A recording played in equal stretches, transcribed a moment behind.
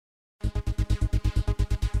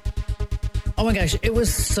Oh my gosh, it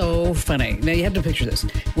was so funny. Now you have to picture this.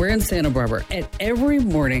 We're in Santa Barbara, and every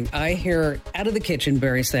morning I hear out of the kitchen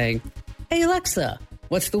Barry saying, "Hey Alexa,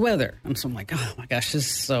 what's the weather?" And so I'm like, oh my gosh, this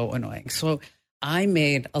is so annoying. So I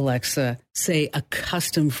made Alexa say a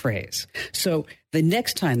custom phrase. So the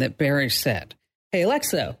next time that Barry said, "Hey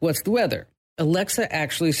Alexa, what's the weather?" Alexa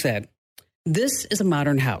actually said, "This is a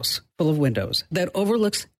modern house full of windows that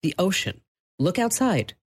overlooks the ocean. Look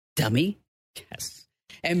outside, dummy." Yes.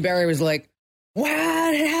 And Barry was like,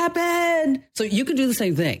 "What happened?" So you can do the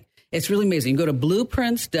same thing. It's really amazing. You go to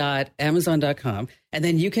blueprints.amazon.com, and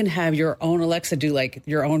then you can have your own Alexa do like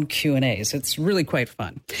your own Q&As. It's really quite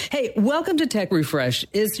fun. Hey, welcome to Tech Refresh.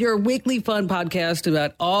 It's your weekly fun podcast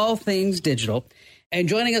about all things digital. And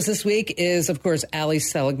joining us this week is, of course, Ali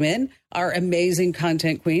Seligman, our amazing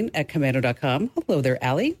content queen at Komando.com. Hello there,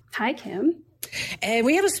 Ali. Hi, Kim. And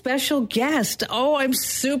we have a special guest. Oh, I'm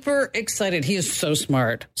super excited. He is so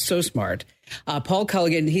smart, so smart. Paul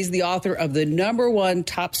Culligan, he's the author of the #1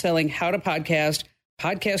 top-selling How to Podcast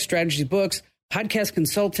strategy books, podcast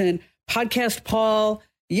consultant, Podcast Paul.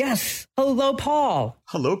 Yes. Hello, Paul.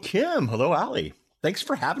 Hello, Kim. Hello, Ali. Thanks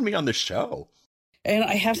for having me on the show. And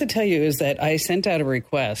I have to tell you is that I sent out a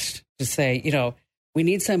request to say, we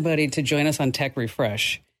need somebody to join us on Tech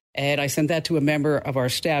Refresh. And I sent that to a member of our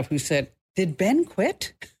staff who said, "Did Ben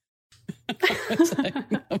quit?"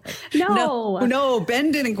 No,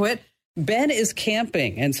 Ben didn't quit. Ben is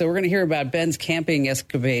camping. And so we're going to hear about Ben's camping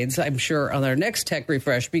escapades, I'm sure, on our next Tech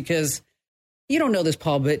Refresh, because you don't know this,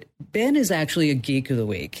 Paul, but Ben is actually a geek of the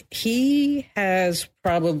week. He has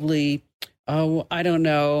probably,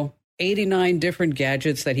 89 different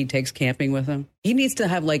gadgets that he takes camping with him. He needs to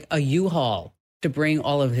have like a U-Haul to bring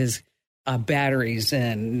all of his batteries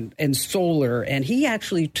and solar. And he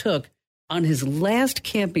actually took on his last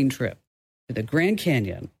camping trip to the Grand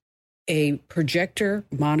Canyon a projector,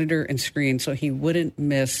 monitor, and screen so he wouldn't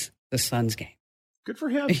miss the Suns game. Good for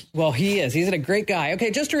him. Well, he is. He's a great guy.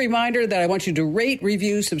 Okay, just a reminder that I want you to rate,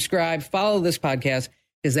 review, subscribe, follow this podcast,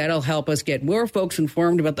 because that'll help us get more folks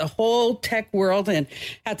informed about the whole tech world. And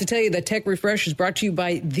I have to tell you that Tech Refresh is brought to you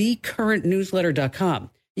by thecurrentnewsletter.com.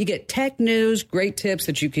 You get tech news, great tips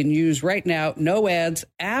that you can use right now, no ads,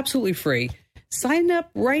 absolutely free. Sign up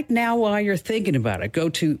right now while you're thinking about it. Go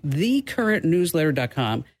to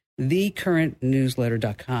thecurrentnewsletter.com,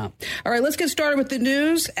 thecurrentnewsletter.com. All right, let's get started with the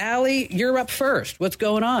news. Ali, you're up first. What's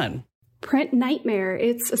going on? Print Nightmare.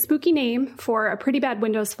 It's a spooky name for a pretty bad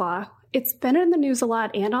Windows flaw. It's been in the news a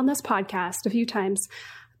lot and on this podcast a few times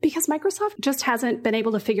because Microsoft just hasn't been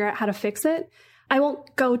able to figure out how to fix it. I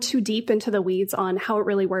won't go too deep into the weeds on how it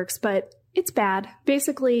really works, but it's bad.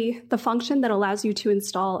 Basically, the function that allows you to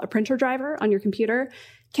install a printer driver on your computer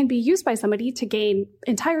can be used by somebody to gain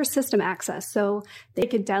entire system access. So they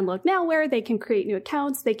can download malware, they can create new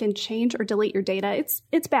accounts, they can change or delete your data.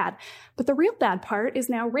 It's bad. But the real bad part is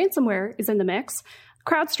now ransomware is in the mix.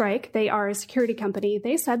 CrowdStrike, they are a security company.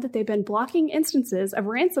 They said that they've been blocking instances of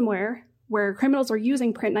ransomware where criminals are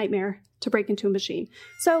using Print Nightmare to break into a machine.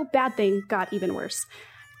 So bad thing got even worse.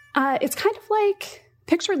 It's kind of like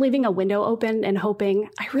picture leaving a window open and hoping,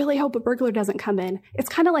 I really hope a burglar doesn't come in. It's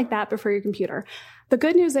kind of like that, but for your computer. The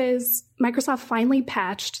good news is Microsoft finally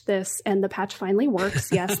patched this and the patch finally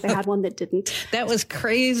works. Yes, they had one that didn't. That was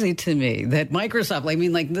crazy to me that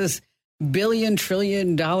Microsoft, this billion,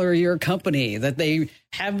 trillion dollar a year company, that they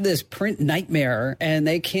have this Print Nightmare and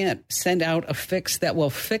they can't send out a fix that will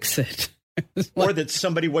fix it. Or that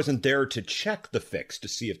somebody wasn't there to check the fix to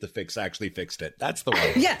see if the fix actually fixed it. That's the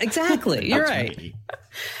one. Yeah, exactly. You're right. Me.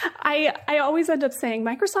 I always end up saying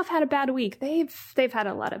Microsoft had a bad week. They've had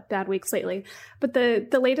a lot of bad weeks lately. But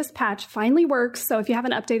the latest patch finally works. So if you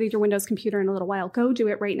haven't updated your Windows computer in a little while, go do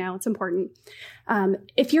it right now. It's important.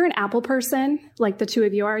 If you're an Apple person, like the two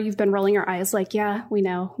of you are, you've been rolling your eyes like, yeah, we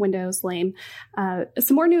know, Windows, lame.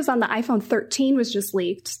 Some more news on the iPhone 13 was just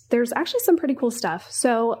leaked. There's actually some pretty cool stuff.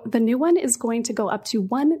 So the new one is going to go up to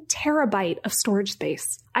 1 terabyte of storage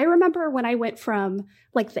space. I remember when I went from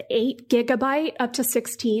like the 8 gigabyte up to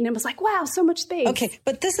 16 and was like, wow, so much space. Okay,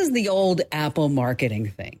 but this is the old Apple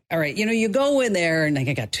marketing thing. All right, you go in there and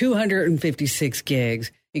I got 256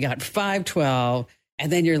 gigs, you got 512,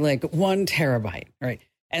 and then you're like 1 terabyte, right?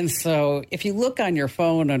 And so if you look on your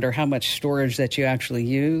phone under how much storage that you actually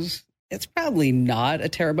use, it's probably not a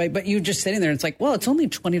terabyte, but you're just sitting there and it's like, well, it's only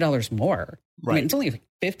 $20 more. Right. I mean, it's only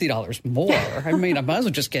 $50 more. I mean, I might as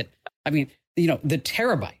well just get, the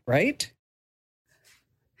terabyte, right?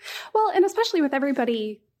 Well, and especially with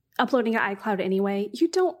everybody uploading to iCloud anyway, you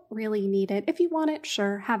don't really need it. If you want it,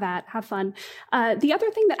 sure, have fun. The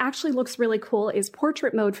other thing that actually looks really cool is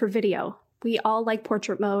portrait mode for video. We all like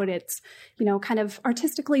portrait mode. It's, kind of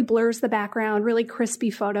artistically blurs the background, really crispy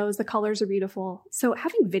photos. The colors are beautiful. So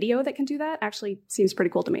having video that can do that actually seems pretty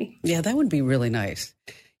cool to me. Yeah, that would be really nice.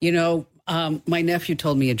 My nephew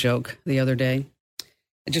told me a joke the other day.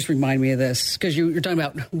 It just reminded me of this because you're talking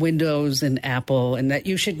about Windows and Apple and that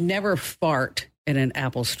you should never fart in an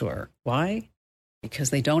Apple store. Why?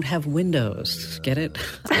 Because they don't have windows. Get it?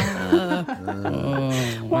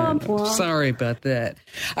 Sorry about that.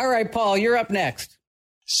 All right, Paul, you're up next.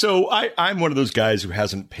 So I'm one of those guys who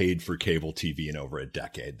hasn't paid for cable TV in over a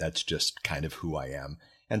decade. That's just kind of who I am.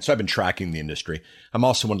 And so I've been tracking the industry. I'm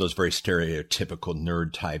also one of those very stereotypical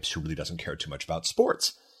nerd types who really doesn't care too much about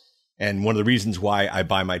sports. And one of the reasons why I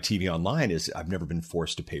buy my TV online is I've never been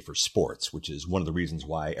forced to pay for sports, which is one of the reasons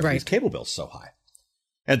why everybody's cable bill is so high.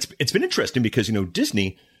 And it's been interesting because,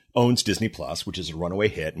 Disney owns Disney Plus, which is a runaway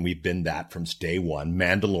hit. And we've been that from day one.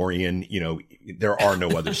 Mandalorian, there are no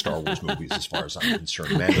other Star Wars movies as far as I'm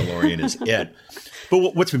concerned. Mandalorian is it.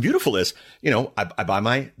 But what's been beautiful is, I buy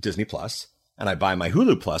my Disney Plus and I buy my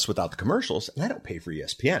Hulu Plus without the commercials and I don't pay for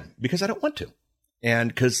ESPN because I don't want to. And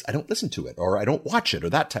because I don't listen to it or I don't watch it or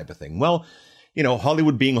that type of thing. Well,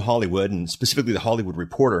 Hollywood being Hollywood and specifically the Hollywood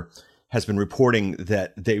Reporter has been reporting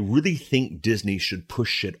that they really think Disney should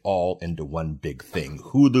push it all into one big thing.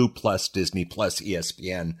 Hulu plus Disney plus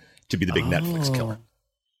ESPN to be the big Netflix killer.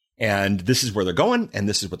 And this is where they're going and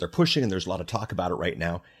this is what they're pushing. And there's a lot of talk about it right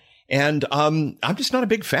now. And I'm just not a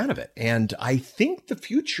big fan of it. And I think the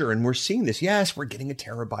future, and we're seeing this, yes, we're getting a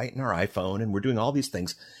terabyte in our iPhone and we're doing all these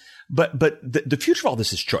things. But the future of all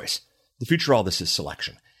this is choice. The future of all this is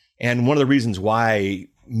selection. And one of the reasons why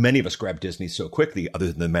many of us grabbed Disney so quickly, other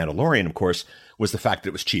than The Mandalorian, of course, was the fact that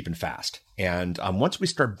it was cheap and fast. And once we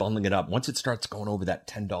start bundling it up, once it starts going over that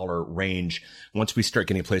 $10 range, once we start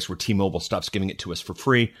getting a place where T-Mobile stops giving it to us for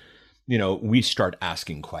free, we start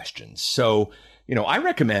asking questions. So, I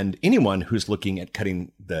recommend anyone who's looking at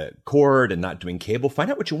cutting the cord and not doing cable,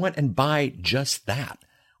 find out what you want and buy just that.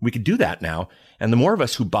 We could do that now. And the more of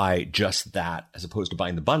us who buy just that, as opposed to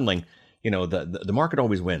buying the bundling, the market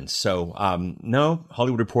always wins. So, no,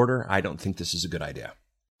 Hollywood Reporter, I don't think this is a good idea.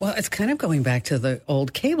 Well, it's kind of going back to the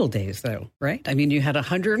old cable days, though, right? I mean, you had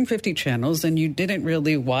 150 channels and you didn't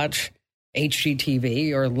really watch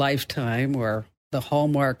HGTV or Lifetime or the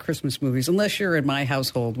Hallmark Christmas movies, unless you're in my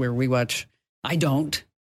household where we watch. I don't.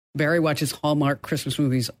 Barry watches Hallmark Christmas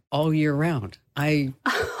movies all year round.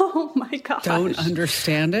 Oh my gosh. Don't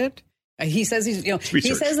understand it. He says he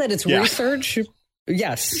says that it's research.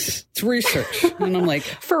 Yes, it's research. And I'm like,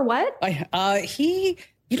 for what?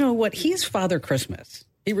 He's Father Christmas.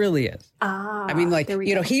 He really is. I mean,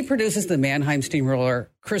 he produces the Mannheim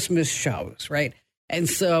Steamroller Christmas shows, right? And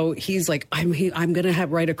so he's like, I'm going to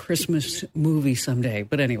write a Christmas movie someday.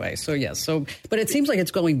 But anyway, but it seems like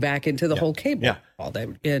it's going back into the whole cable. Yeah. All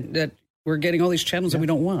that we're getting all these channels that we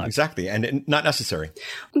don't want. Exactly. And not necessary.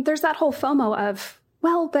 There's that whole FOMO of,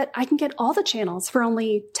 well, but I can get all the channels for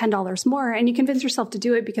only $10 more. And you convince yourself to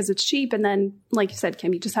do it because it's cheap. And then, like you said,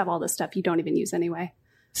 Kim, you just have all this stuff you don't even use anyway.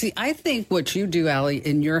 See, I think what you do, Allie,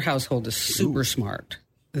 in your household is super smart.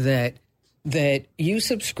 That you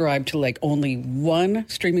subscribe to like only one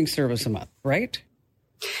streaming service a month, right?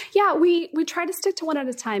 Yeah, we try to stick to one at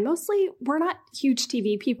a time. Mostly, we're not huge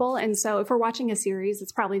TV people. And so if we're watching a series,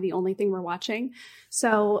 it's probably the only thing we're watching.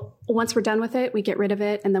 So once we're done with it, we get rid of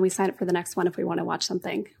it. And then we sign up for the next one if we want to watch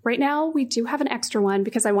something. Right now, we do have an extra one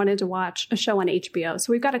because I wanted to watch a show on HBO.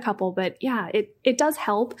 So we've got a couple. But yeah, it does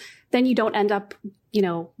help. Then you don't end up,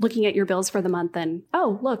 looking at your bills for the month and,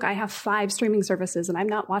 oh, look, I have 5 streaming services and I'm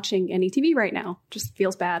not watching any TV right now. Just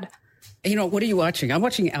feels bad. What are you watching? I'm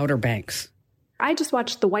watching Outer Banks. I just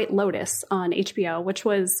watched The White Lotus on HBO, which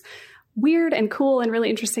was weird and cool and really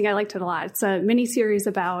interesting. I liked it a lot. It's a mini series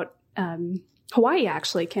about Hawaii,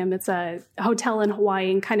 actually, Kim. It's a hotel in Hawaii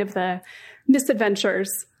and kind of the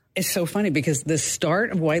misadventures. It's so funny because the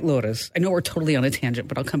start of White Lotus, I know we're totally on a tangent,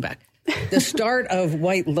 but I'll come back. The start of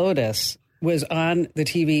White Lotus was on the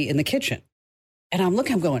TV in the kitchen. And I'm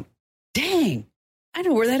going, dang, I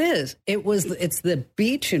know where that is. It's the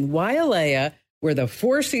beach in Wailea where the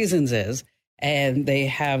Four Seasons is. And they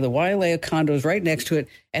have the Wailea condos right next to it.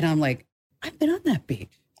 And I'm like, I've been on that beach.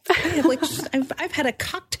 I've had a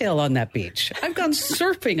cocktail on that beach. I've gone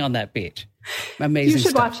surfing on that beach. Amazing. You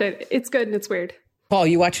should stuff. watch it. It's good and it's weird. Paul,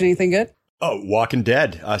 you watching anything good? Oh, Walking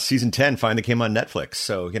Dead. Season 10 finally came on Netflix.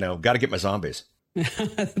 So, got to get my zombies. There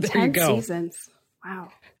 10 you go. seasons. Wow.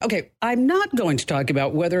 Okay. I'm not going to talk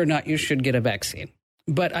about whether or not you should get a vaccine.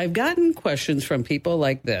 But I've gotten questions from people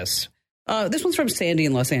like this. This one's from Sandy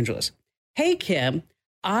in Los Angeles. Hey, Kim,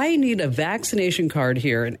 I need a vaccination card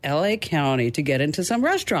here in LA County to get into some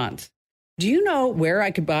restaurants. Do you know where I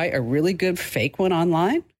could buy a really good fake one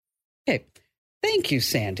online? Okay. Thank you,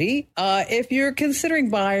 Sandy. If you're considering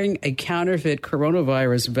buying a counterfeit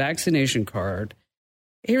coronavirus vaccination card,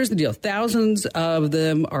 here's the deal. Thousands of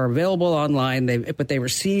them are available online, but they were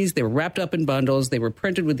seized. They were wrapped up in bundles. They were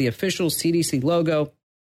printed with the official CDC logo,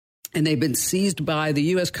 and they've been seized by the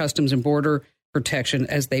U.S. Customs and Border Protection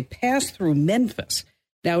as they passed through Memphis.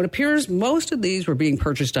 Now, it appears most of these were being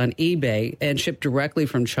purchased on eBay and shipped directly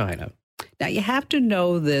from China. Now, you have to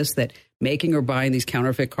know this, that making or buying these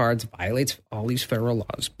counterfeit cards violates all these federal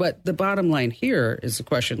laws. But the bottom line here is the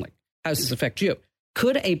question, like, how does this affect you?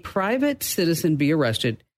 Could a private citizen be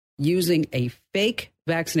arrested using a fake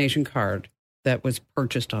vaccination card that was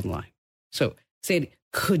purchased online? So, Sandy,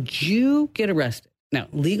 could you get arrested? Now,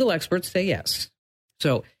 legal experts say yes.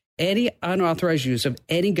 So any unauthorized use of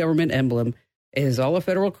any government emblem is all a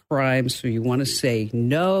federal crime. So you want to say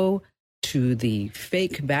no to the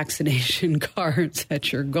fake vaccination cards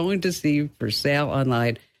that you're going to see for sale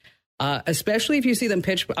online, especially if you see them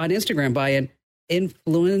pitched on Instagram by an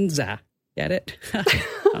influenza. Get it? Because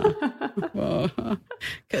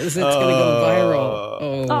it's going to go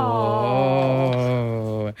viral.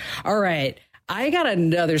 Oh. All right. I got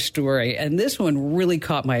another story, and this one really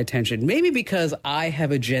caught my attention. Maybe because I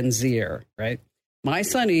have a Gen Zer, right? My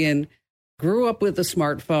son Ian grew up with a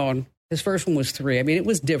smartphone. His first one was 3. I mean, it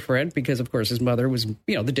was different because, of course, his mother was,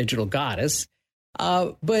 the digital goddess.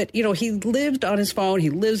 But, he lived on his phone. He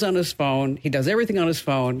lives on his phone. He does everything on his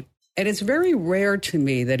phone. And it's very rare to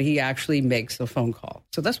me that he actually makes a phone call.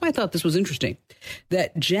 So that's why I thought this was interesting,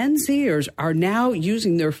 that Gen Zers are now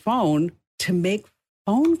using their phone to make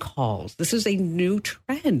phone calls. This is a new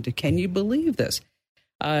trend. Can you believe this?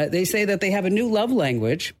 They say that they have a new love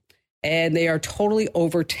language, and they are totally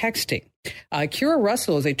over texting. Kira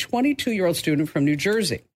Russell is a 22-year-old student from New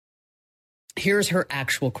Jersey. Here's her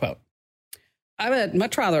actual quote. I would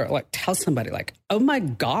much rather tell somebody oh my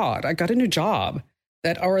God, I got a new job,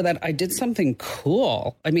 or that I did something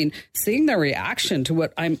cool. I mean, seeing their reaction to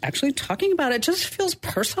what I'm actually talking about, it just feels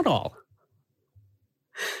personal.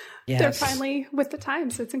 Yes. They're finally with the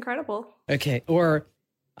times. It's incredible. Okay. Or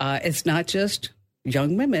it's not just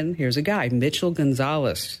young women. Here's a guy, Mitchell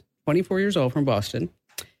Gonzalez, 24 years old, from Boston.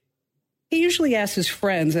 He usually asks his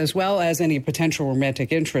friends, as well as any potential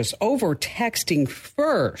romantic interests, over texting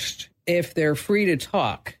first if they're free to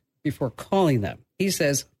talk before calling them. He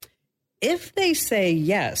says, if they say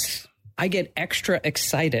yes, I get extra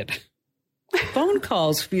excited. Phone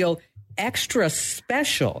calls feel extra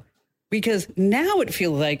special because now it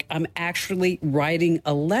feels like I'm actually writing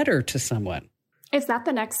a letter to someone. Is that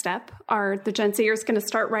the next step? Are the Gen Zers going to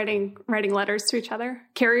start writing letters to each other?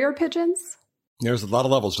 Carrier pigeons? There's a lot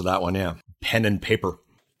of levels to that one, yeah. Pen and paper.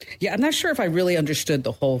 Yeah, I'm not sure if I really understood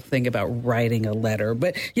the whole thing about writing a letter.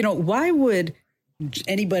 But, why would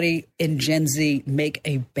anybody in Gen Z make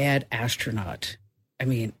a bad astronaut? I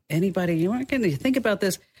mean, anybody, you aren't going to think about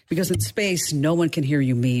this because in space, no one can hear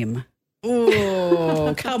you meme.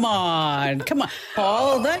 Oh, come on.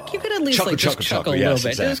 Paul, you could at least chuckle a little bit.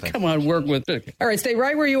 Exactly. Just come on, work with it. All right, stay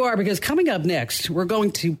right where you are because coming up next, we're going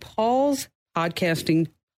to Paul's podcasting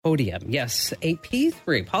podium. Yes, a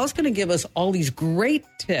P3. Paul's going to give us all these great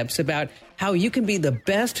tips about how you can be the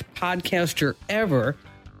best podcaster ever.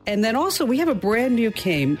 And then also, we have a brand new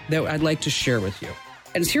game that I'd like to share with you.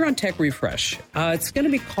 And it's here on Tech Refresh. It's going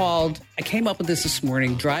to be called, I came up with this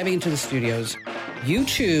morning, driving into the studios. You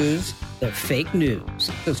choose the fake news.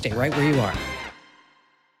 So stay right where you are.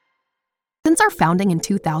 Since our founding in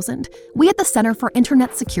 2000, we at the Center for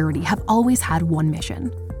Internet Security have always had one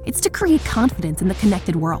mission. It's to create confidence in the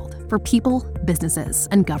connected world for people, businesses,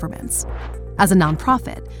 and governments. As a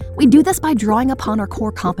nonprofit, we do this by drawing upon our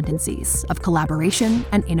core competencies of collaboration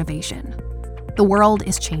and innovation. The world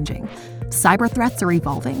is changing. Cyber threats are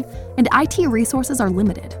evolving, and IT resources are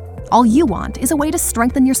limited. All you want is a way to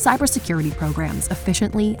strengthen your cybersecurity programs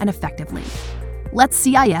efficiently and effectively. Let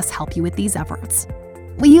CIS help you with these efforts.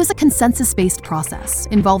 We use a consensus-based process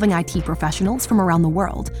involving IT professionals from around the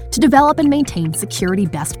world to develop and maintain security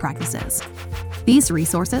best practices. These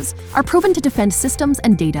resources are proven to defend systems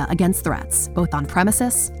and data against threats, both on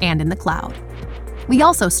premises and in the cloud. We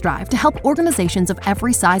also strive to help organizations of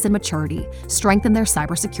every size and maturity strengthen their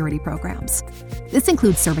cybersecurity programs. This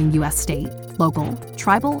includes serving U.S. state, local,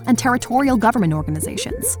 tribal, and territorial government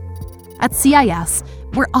organizations. At CIS,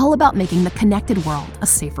 we're all about making the connected world a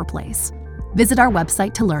safer place. Visit our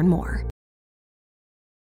website to learn more.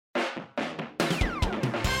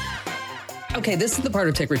 Okay, this is the part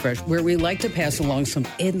of Tech Refresh where we like to pass along some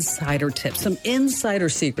insider tips, some insider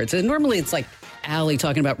secrets. And normally it's like Allie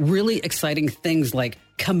talking about really exciting things like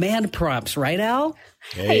command prompts, right, Al?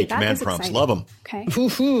 Hey, command prompts. Exciting. Love them. Okay.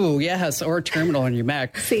 Ooh, yes, or terminal on your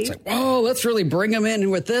Mac. See? It's like, oh, let's really bring them in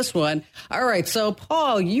with this one. All right, so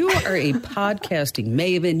Paul, you are a podcasting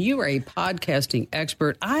maven. You are a podcasting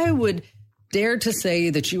expert. I would dare to say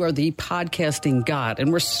that you are the podcasting god,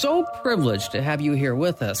 and we're so privileged to have you here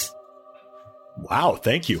with us. Wow,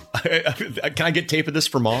 thank you. Can I get tape of this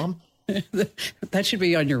for Mom? That should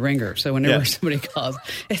be on your ringer. So whenever somebody calls,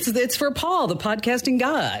 it's for Paul, the podcasting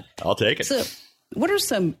god. I'll take it. So what are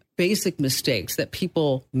some basic mistakes that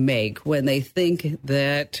people make when they think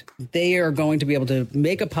that they are going to be able to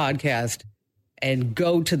make a podcast and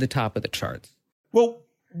go to the top of the charts? Well,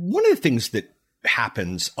 one of the things that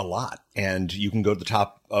happens a lot, and you can go to the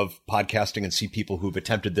top of podcasting and see people who've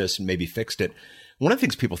attempted this and maybe fixed it. One of the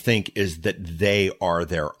things people think is that they are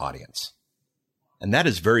their audience. And that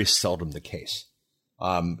is very seldom the case.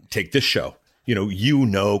 Take this show. You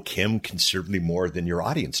know Kim considerably more than your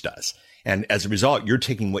audience does. And as a result, you're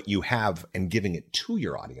taking what you have and giving it to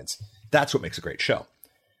your audience. That's what makes a great show.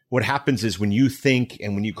 What happens is when you think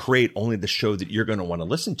and when you create only the show that you're going to want to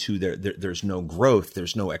listen to, there's no growth,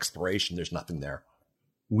 there's no exploration, there's nothing there.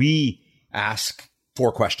 We ask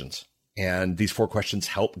 4 questions. And these 4 questions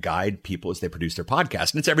help guide people as they produce their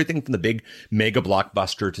podcast. And it's everything from the big mega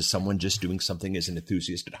blockbuster to someone just doing something as an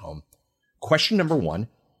enthusiast at home. Question number 1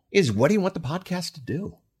 is, what do you want the podcast to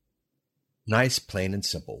do? Nice, plain and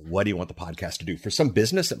simple. What do you want the podcast to do? For some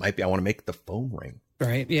business, it might be, I want to make the phone ring.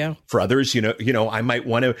 Right. Yeah. For others, I might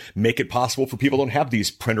want to make it possible for people who don't have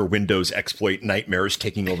these printer Windows exploit nightmares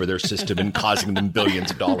taking over their system and causing them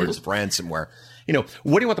billions of dollars of ransomware.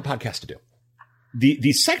 What do you want the podcast to do?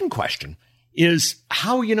 The second question is,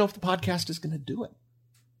 how if the podcast is going to do it?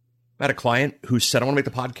 I had a client who said, I want to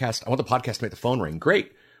make the podcast. I want the podcast to make the phone ring.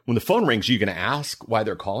 Great. When the phone rings, are you going to ask why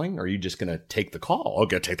they're calling? Or are you just going to take the call? I'm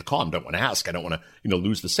going to take the call. I don't want to ask. I don't want to,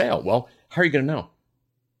 lose the sale. Well, how are you going to know?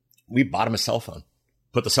 We bought him a cell phone.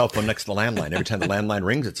 Put the cell phone next to the landline. Every time the landline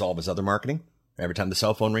rings, it's all of his other marketing. Every time the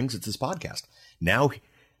cell phone rings, it's his podcast. Now he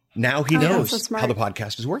knows how the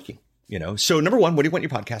podcast is working. So number 1, what do you want your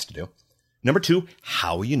podcast to do? Number 2,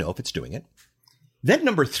 how will you know if it's doing it? Then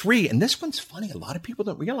number 3, and this one's funny. A lot of people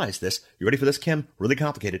don't realize this. You ready for this, Kim? Really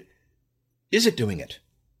complicated. Is it doing it?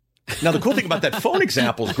 Now, the cool thing about that phone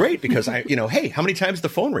example is great because hey, how many times did the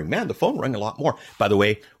phone ring? Man, the phone rang a lot more. By the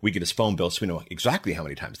way, we get his phone bill, so we know exactly how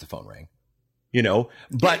many times the phone rang.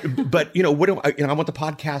 But what do I want the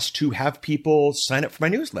podcast to have people sign up for my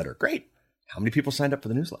newsletter. Great. How many people signed up for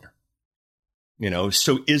the newsletter?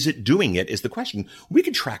 So is it doing it is the question. We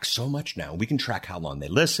can track so much now. We can track how long they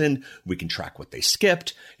listened. We can track what they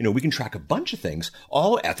skipped. We can track a bunch of things,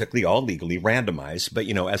 all ethically, all legally, randomized. But,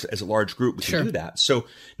 as a large group, we can do that. So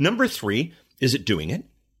number 3, is it doing it?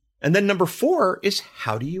 And then number 4 is,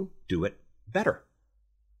 how do you do it better?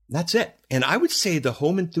 That's it. And I would say the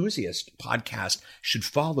Home Enthusiast podcast should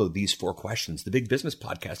follow these 4 questions. The Big Business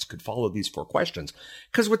podcast could follow these 4 questions.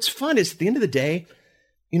 Because what's fun is at the end of the day,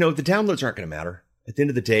 the downloads aren't going to matter. At the end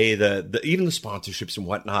of the day, even the sponsorships and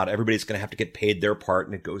whatnot, everybody's going to have to get paid their part,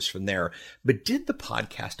 and it goes from there. But did the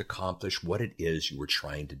podcast accomplish what it is you were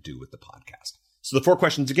trying to do with the podcast? So the 4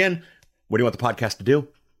 questions again: what do you want the podcast to do?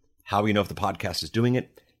 How do you know if the podcast is doing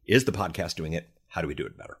it? Is the podcast doing it? How do we do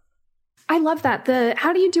it better? I love that.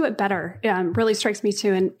 How do you do it better really strikes me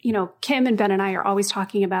too. And, Kim and Ben and I are always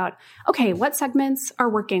talking about, okay, what segments are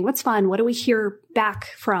working? What's fun? What do we hear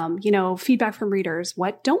back from, feedback from readers?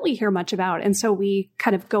 What don't we hear much about? And so we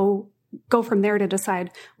kind of go from there to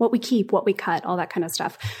decide what we keep, what we cut, all that kind of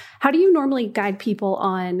stuff. How do you normally guide people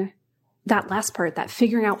on that last part, that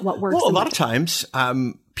figuring out what works? Well, a lot of times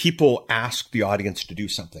people ask the audience to do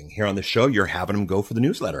something. Here on the show, you're having them go for the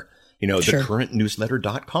newsletter,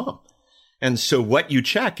 thecurrentnewsletter.com. And so what you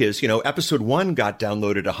check is, episode 1 got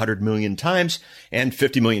downloaded 100 million times and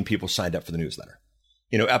 50 million people signed up for the newsletter.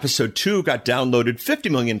 Episode 2 got downloaded 50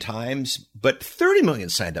 million times, but 30 million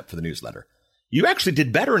signed up for the newsletter. You actually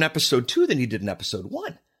did better in episode 2 than you did in episode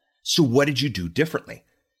 1. So what did you do differently?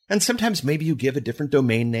 And sometimes maybe you give a different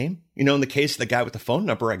domain name. In the case of the guy with the phone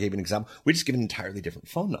number, I gave an example. We just give an entirely different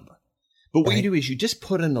phone number. But what you do is you just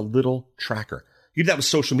put in a little tracker. You do that with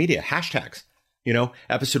social media, hashtags.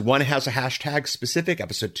 Episode 1 has a hashtag specific.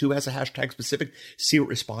 Episode 2 has a hashtag specific. See what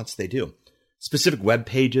response they do. Specific web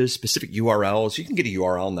pages, specific URLs. You can get a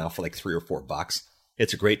URL now for like $3 or $4.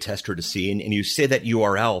 It's a great tester to see. And you say that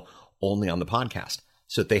URL only on the podcast.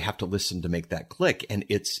 So that they have to listen to make that click. And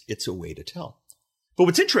it's a way to tell. But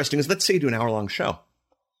what's interesting is, let's say you do an hour-long show.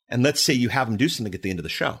 And let's say you have them do something at the end of the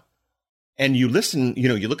show. And you listen,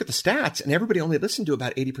 you look at the stats, and everybody only listened to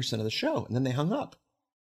about 80% of the show. And then they hung up.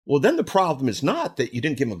 Well, then the problem is not that you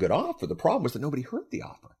didn't give them a good offer. The problem was that nobody heard the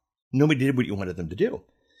offer. Nobody did what you wanted them to do.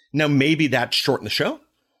 Now, maybe that's shorten the show.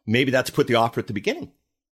 Maybe that's put the offer at the beginning.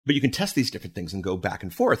 But you can test these different things and go back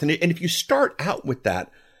and forth. And if you start out with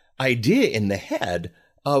that idea in the head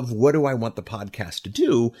of what do I want the podcast to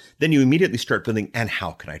do, then you immediately start building, and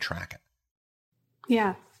how can I track it?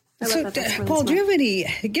 Yeah. So, really Paul, do you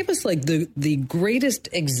have give us like the greatest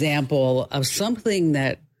example of something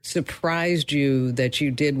that surprised you that you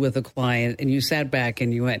did with a client and you sat back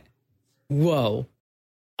and you went, whoa,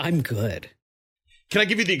 I'm good. Can I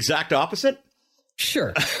give you the exact opposite?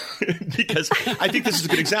 Sure. Because I think this is a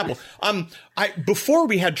good example. Before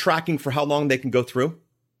we had tracking for how long they can go through,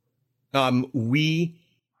 I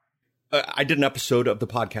did an episode of the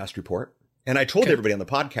podcast report, and I told everybody on the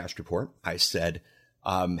podcast report, I said,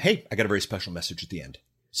 hey, I got a very special message at the end.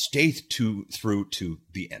 Stay through to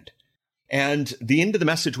the end. And the end of the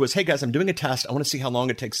message was, hey guys, I'm doing a test. I want to see how long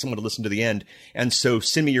it takes someone to listen to the end. And so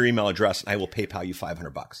send me your email address and I will PayPal you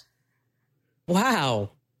 $500.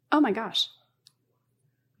 Wow. Oh my gosh.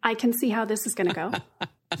 I can see how this is going to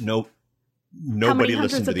go. Nobody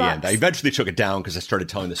listened to the end. I eventually took it down because I started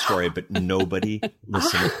telling the story, but nobody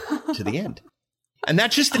listened to the end. And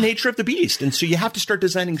that's just the nature of the beast. And so you have to start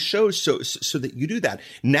designing shows so that you do that.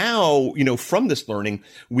 Now, from this learning,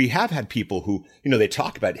 we have had people who, they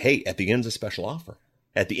talk about, hey, at the end's a special offer.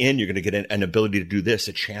 At the end, you're going to get an ability to do this,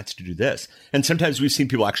 a chance to do this. And sometimes we've seen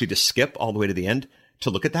people actually just skip all the way to the end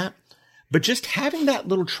to look at that. But just having that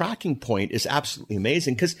little tracking point is absolutely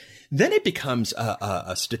amazing, because then it becomes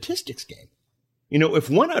a statistics game.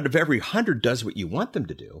 If 1 out of every 100 does what you want them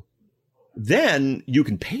to do, then you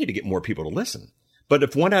can pay to get more people to listen. But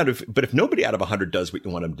if nobody out of 100 does what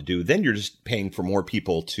you want them to do, then you're just paying for more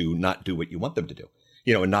people to not do what you want them to do,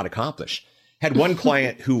 and not accomplish. Had one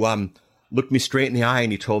client who looked me straight in the eye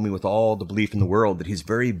and he told me with all the belief in the world that he's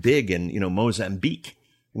very big in, Mozambique,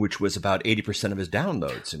 which was about 80% of his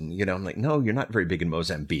downloads. And, I'm like, no, you're not very big in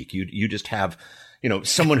Mozambique. You just have,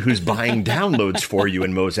 someone who's buying downloads for you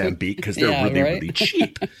in Mozambique because they're really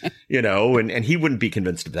cheap, and he wouldn't be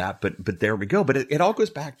convinced of that. But there we go. But it all goes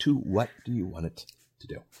back to, what do you want it to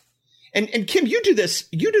do? And Kim, you do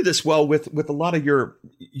this well with a lot of your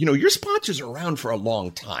sponsors are around for a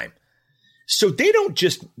long time. So they don't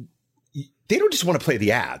just want to play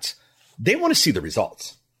the ads. They want to see the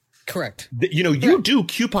results. Correct. You do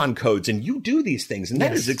coupon codes and you do these things, and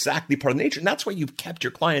that is exactly part of the nature. And that's why you've kept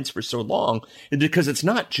your clients for so long, because it's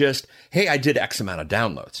not just, hey, I did X amount of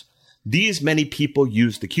downloads. These many people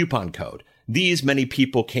used the coupon code. These many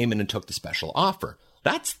people came in and took the special offer.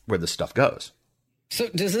 That's where the stuff goes. So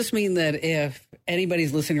does this mean that if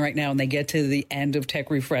anybody's listening right now and they get to the end of Tech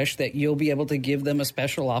Refresh, that you'll be able to give them a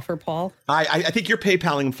special offer, Paul? I think you're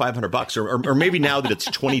PayPaling them $500, or maybe now that it's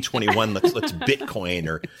 2021, let's Bitcoin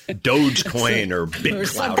or Dogecoin or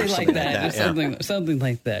BitCloud or something like that. Something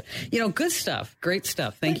like that. Good stuff. Great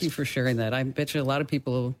stuff. Thank you for sharing that. I bet you a lot of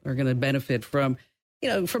people are going to benefit from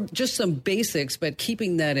just some basics, but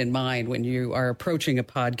keeping that in mind when you are approaching a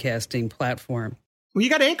podcasting platform. Well, you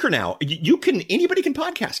got Anchor now. Anybody can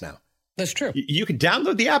podcast now. That's true. You can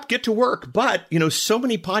download the app, get to work. But, so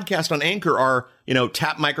many podcasts on Anchor are,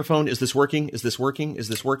 tap microphone. Is this working? Is this working? Is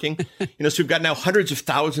this working? So we've got now hundreds of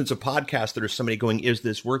thousands of podcasts that are somebody going, is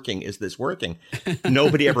this working? Is this working?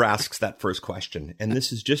 Nobody ever asks that first question. And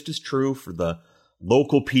this is just as true for the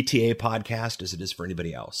local PTA podcast as it is for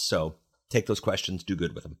anybody else. So take those questions, do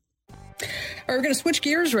good with them. We're going to switch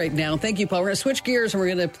gears right now. Thank you, Paul. We're going to switch gears and we're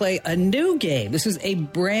going to play a new game. This is a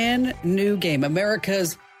brand new game.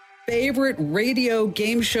 America's favorite radio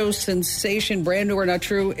game show sensation, Brand New or Not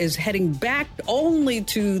True, is heading back only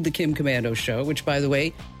to the Kim Komando Show, which, by the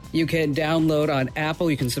way, you can download on Apple.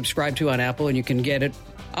 You can subscribe to on Apple, and you can get it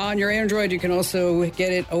on your Android. You can also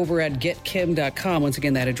get it over at getkim.com. Once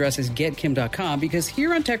again, that address is getkim.com, because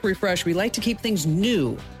here on Tech Refresh, we like to keep things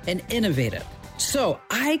new and innovative. So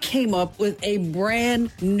I came up with a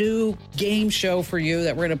brand new game show for you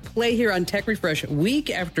that we're going to play here on Tech Refresh week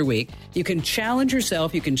after week. You can challenge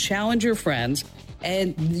yourself. You can challenge your friends.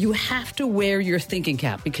 And you have to wear your thinking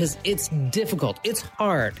cap, because it's difficult. It's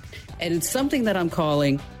hard. And it's something that I'm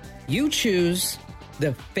calling You Choose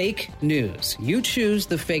the Fake News. You choose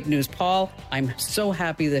the fake news. Paul, I'm so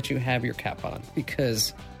happy that you have your cap on,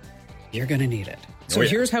 because you're going to need it. So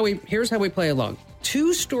here's how we play along.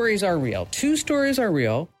 2 stories are real. 2 stories are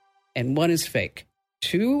real, and 1 is fake.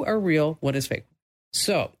 2 are real, 1 is fake.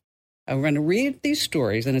 So I'm going to read these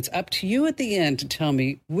stories, and it's up to you at the end to tell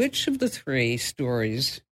me which of the 3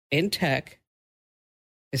 stories in tech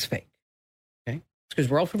is fake. Okay? because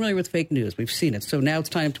we're all familiar with fake news. We've seen it. So now it's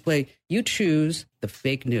time to play You Choose the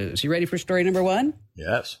Fake News. You ready for story number 1?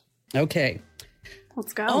 Yes. Okay.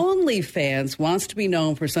 Let's go. OnlyFans wants to be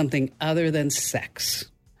known for something other than sex.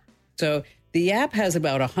 So the app has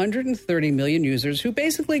about 130 million users who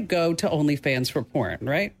basically go to OnlyFans for porn,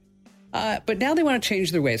 right? But now they want to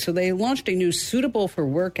change their ways. So they launched a new suitable for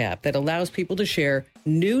work app that allows people to share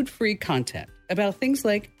nude-free content about things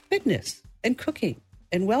like fitness and cooking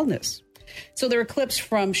and wellness. So there are clips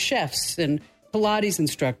from chefs and Pilates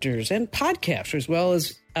instructors and podcasters, as well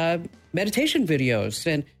as meditation videos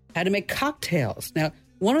and how to make cocktails. Now,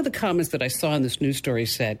 one of the comments that I saw in this news story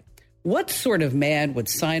said, what sort of man would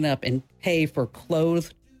sign up and pay for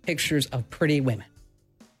clothed pictures of pretty women?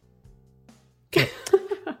 Okay.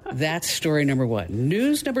 That's story number 1.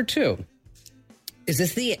 News number 2. Is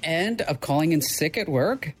this the end of calling in sick at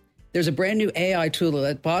work? There's a brand new AI tool that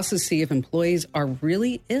lets bosses see if employees are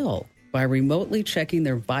really ill by remotely checking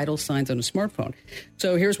their vital signs on a smartphone.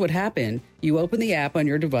 So here's what happened. You open the app on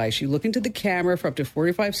your device, you look into the camera for up to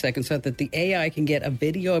 45 seconds so that the AI can get a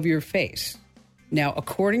video of your face. Now,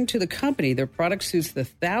 according to the company, their product suits the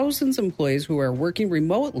thousands of employees who are working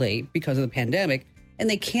remotely because of the pandemic, and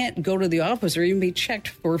they can't go to the office or even be checked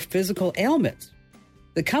for physical ailments.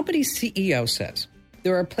 The company's CEO says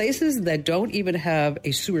there are places that don't even have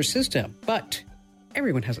a sewer system, but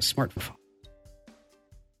everyone has a smartphone.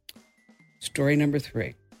 Story number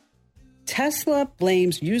 3. Tesla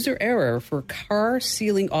blames user error for car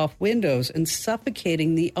sealing off windows and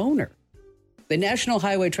suffocating the owner. The National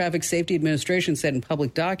Highway Traffic Safety Administration said in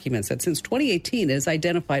public documents that since 2018, it has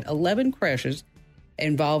identified 11 crashes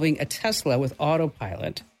involving a Tesla with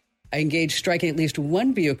autopilot, engaged striking at least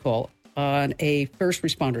one vehicle on a first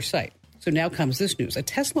responder site. So now comes this news. A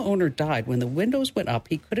Tesla owner died when the windows went up.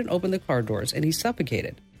 He couldn't open the car doors and he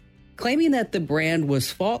suffocated. Claiming that the brand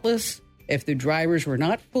was faultless if the drivers were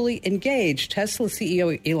not fully engaged, Tesla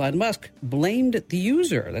CEO Elon Musk blamed the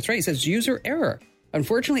user. That's right. He says user error.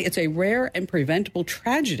 Unfortunately, it's a rare and preventable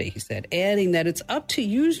tragedy, he said, adding that it's up to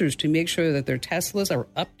users to make sure that their Teslas are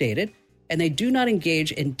updated and they do not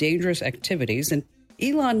engage in dangerous activities. And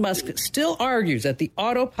Elon Musk still argues that the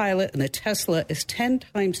autopilot in the Tesla is 10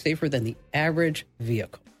 times safer than the average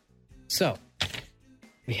vehicle. So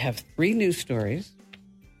we have 3 news stories.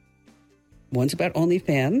 One's about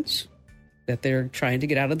OnlyFans, that they're trying to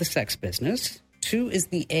get out of the sex business. 2 is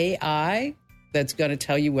the AI that's going to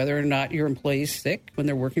tell you whether or not your employee is sick when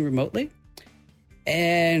they're working remotely.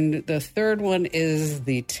 And the 3rd one is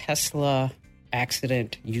the Tesla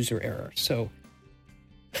accident user error. So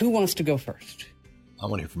who wants to go first? I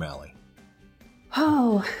want to hear from Allie.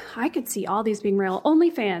 Oh, I could see all these being real.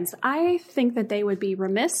 OnlyFans. I think that they would be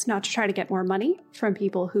remiss not to try to get more money from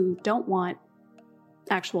people who don't want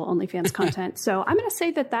actual OnlyFans content. So I'm going to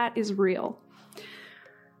say that that is real.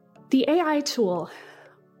 The AI tool.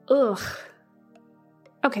 Ugh.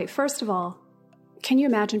 Okay, first of all, can you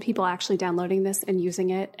imagine people actually downloading this and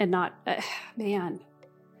using it and not... man,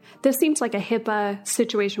 this seems like a HIPAA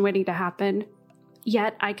situation waiting to happen,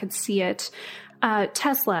 yet I could see it.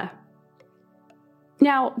 Tesla.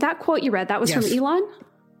 Now, that quote you read, that was from Elon?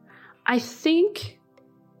 I think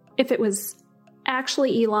if it was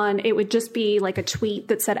actually Elon, it would just be like a tweet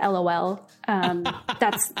that said LOL.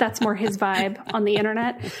 That's more his vibe on the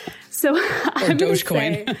internet. So I'm going to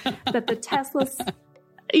say that the Teslas...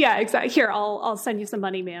 Yeah, exactly. Here, I'll send you some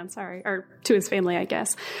money, man. Sorry. Or to his family, I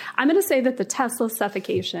guess. I'm going to say that the Tesla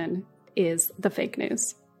suffocation is the fake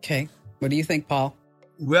news. Okay. What do you think, Paul?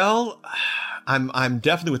 Well, I'm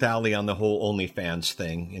definitely with Allie on the whole OnlyFans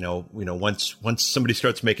thing. You know, once somebody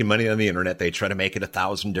starts making money on the internet, they try to make it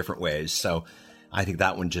 1,000 different ways. So I think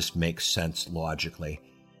that one just makes sense logically.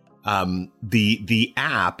 The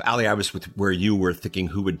app, Allie, I was with where you were thinking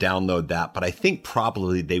who would download that, but I think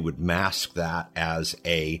probably they would mask that as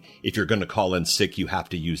if you're going to call in sick, you have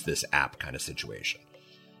to use this app kind of situation.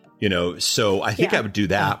 So I think I would do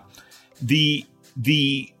that. The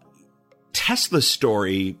Tesla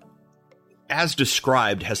story, as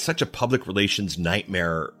described, has such a public relations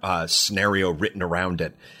nightmare scenario written around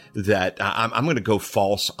it that I'm going to go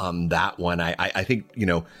false on that one. I think,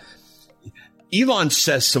 Elon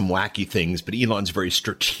says some wacky things, but Elon's very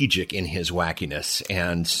strategic in his wackiness.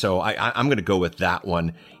 And so I'm going to go with that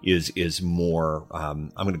one is more,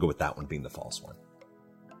 I'm going to go with that one being the false one.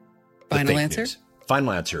 Final answer? News.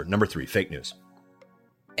 Final answer. Number 3, fake news.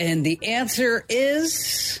 And the answer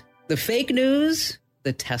is the fake news,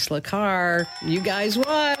 the Tesla car. You guys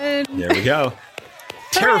won. There we go.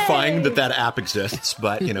 Terrifying that app exists,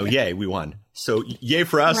 but, yay, we won. So yay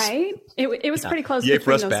for us. Right? It was pretty close. Yay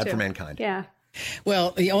for us, bad two. for mankind. Yeah.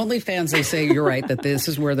 Well, the OnlyFans, they say you're right, that this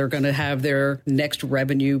is where they're going to have their next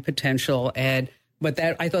revenue potential. But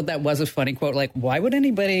I thought that was a funny quote. Like, why would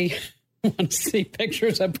anybody want to see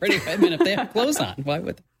pictures of pretty women if they have clothes on? Why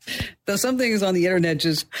would? Though some things on the internet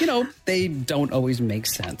just, they don't always make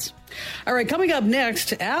sense. All right, coming up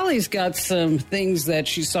next, Allie's got some things that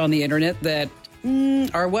she saw on the internet that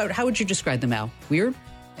are what? How would you describe them, Al? Weird?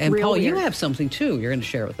 And Real Paul, weird. you have something too you're going to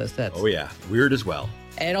share with us. Oh, yeah. Weird as well.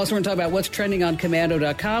 And also, we're going to talk about what's trending on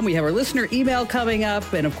Commando.com. We have our listener email coming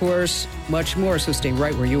up, and of course, much more. So stay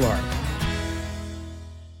right where you are.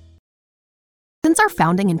 Since our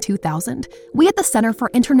founding in 2000, we at the Center for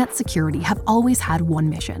Internet Security have always had one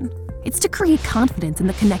mission. It's to create confidence in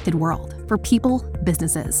the connected world for people,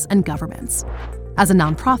 businesses, and governments. As a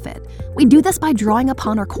nonprofit, we do this by drawing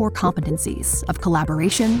upon our core competencies of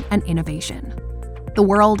collaboration and innovation. The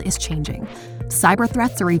world is changing. Cyber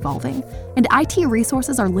threats are evolving, and IT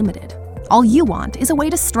resources are limited. All you want is a way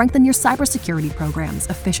to strengthen your cybersecurity programs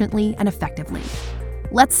efficiently and effectively.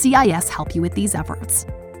 Let CIS help you with these efforts.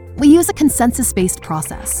 We use a consensus-based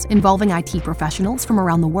process involving IT professionals from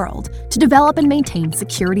around the world to develop and maintain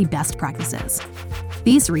security best practices.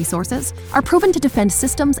 These resources are proven to defend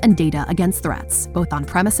systems and data against threats, both on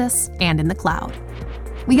premises and in the cloud.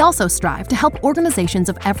 We also strive to help organizations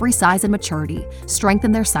of every size and maturity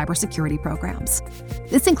strengthen their cybersecurity programs.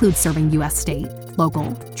 This includes serving U.S. state,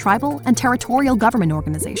 local, tribal, and territorial government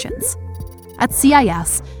organizations. At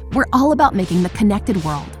CIS, we're all about making the connected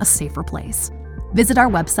world a safer place. Visit our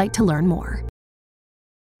website to learn more.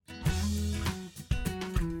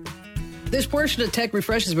 This portion of Tech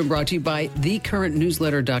Refresh has been brought to you by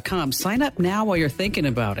thecurrentnewsletter.com. Sign up now while you're thinking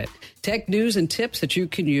about it. Tech news and tips that you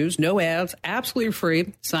can use, no ads, absolutely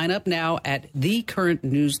free. Sign up now at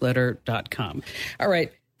thecurrentnewsletter.com. All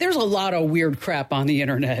right, there's a lot of weird crap on the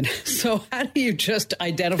internet. So how do you just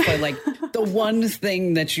identify the one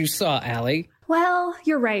thing that you saw, Allie? Well,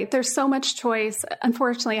 you're right. There's so much choice.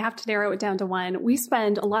 Unfortunately, I have to narrow it down to one. We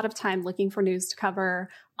spend a lot of time looking for news to cover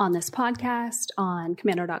on this podcast, on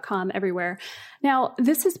Commando.com, everywhere. Now,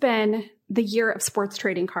 this has been the year of sports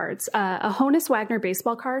trading cards. A Honus Wagner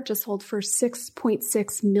baseball card just sold for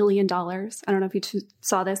 $6.6 million. I don't know if you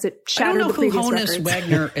saw this. It shattered the previous records. I don't know who Honus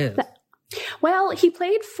Wagner is. Well, he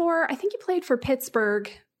played for Pittsburgh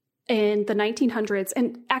in the 1900s.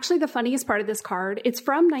 And actually, the funniest part of this card, it's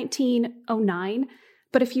from 1909.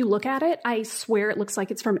 But if you look at it, I swear it looks like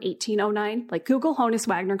it's from 1809. Like Google Honus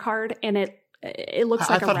Wagner card, and it looks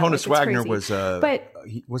like a relic. I thought Honus Wagner was, but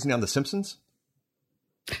wasn't he on The Simpsons?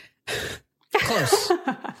 Close.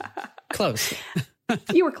 Close.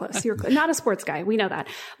 You were close. Not a sports guy. We know that.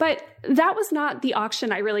 But that was not the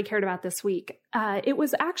auction I really cared about this week. It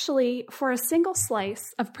was actually for a single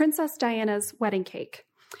slice of Princess Diana's wedding cake.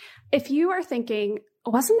 If you are thinking,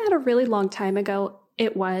 wasn't that a really long time ago?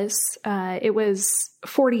 It was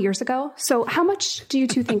 40 years ago. So how much do you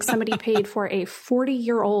two think somebody paid for a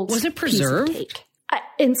 40-year-old Was it preserved? piece of cake?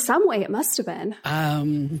 In some way, it must have been.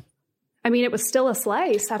 I mean, it was still a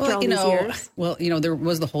slice after all these years. Well, there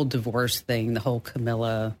was the whole divorce thing, the whole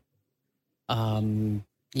Camilla,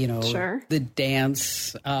 Sure. the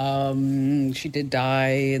dance. She did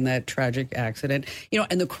die in that tragic accident.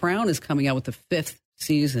 And The Crown is coming out with the 5th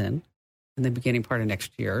season in the beginning part of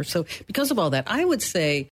next year. So because of all that, I would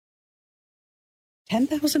say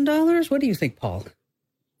 $10,000. What do you think, Paul?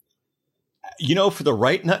 For the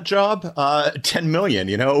right nut job, $10 million,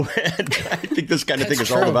 And I think this kind of thing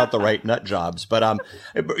is all about the right nut jobs. But,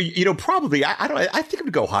 probably, I think it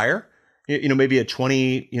would go higher. Maybe a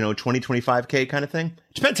 25K kind of thing.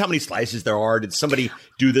 Depends how many slices there are. Did somebody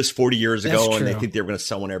do this 40 years ago and they think they were going to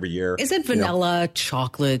sell one every year? Is it vanilla,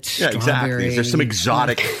 chocolate, strawberry? Exactly. Is there some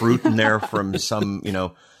exotic fruit in there from some,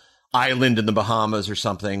 island in the Bahamas or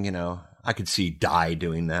something? I could see Dye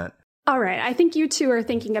doing that. All right. I think you two are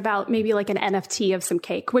thinking about maybe like an NFT of some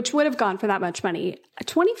cake, which would have gone for that much money.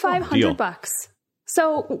 $2,500.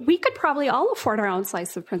 So we could probably all afford our own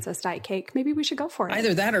slice of Princess Di cake. Maybe we should go for it.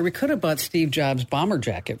 Either that or we could have bought Steve Jobs' bomber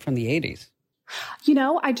jacket from the 80s.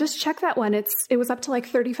 I just checked that one. It was up to like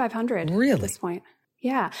 $3,500 really? At this point.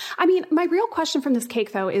 Yeah. I mean, my real question from this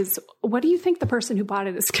cake, though, is what do you think the person who bought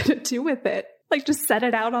it is going to do with it? Like just set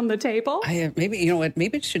it out on the table? Maybe,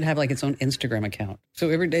 maybe it should have like its own Instagram account. So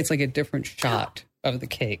every day it's like a different shot of the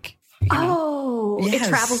cake. It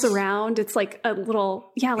travels around. It's like a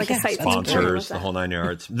little, a site. Sponsors, the whole 9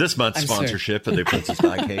 yards. This month's sponsorship of the Princess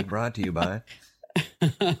Di cake brought to you by.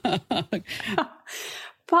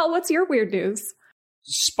 Paul, what's your weird news?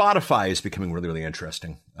 Spotify is becoming really, really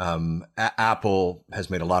interesting. Apple has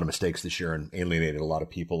made a lot of mistakes this year and alienated a lot of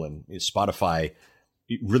people. And Spotify,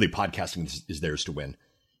 really podcasting is theirs to win.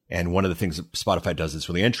 And one of the things that Spotify does that's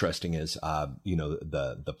really interesting is,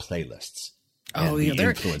 the playlists. Oh,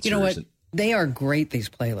 yeah. You know what? They are great, these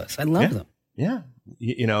playlists. I love them. Yeah.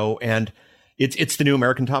 And it's the new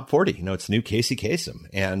American Top 40. It's the new Casey Kasem.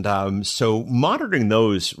 And so monitoring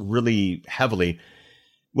those really heavily,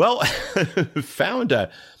 found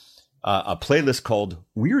a playlist called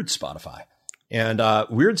Weird Spotify. And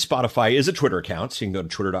Weird Spotify is a Twitter account. So you can go to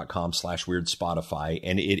twitter.com/Weird Spotify.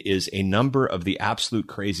 And it is a number of the absolute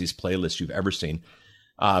craziest playlists you've ever seen.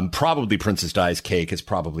 Probably Princess Di's cake is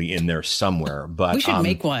probably in there somewhere. But we should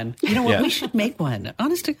make one. You know what? Yeah. We should make one.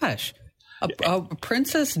 Honest to gosh. A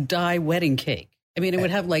Princess Di wedding cake. I mean, it would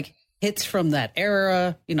have like hits from that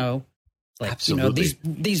era, Absolutely.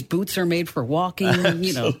 These boots are made for walking,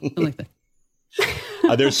 something like that.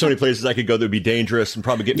 There's so many places I could go that would be dangerous and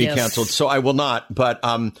probably get me canceled. So I will not. But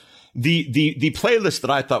the playlist that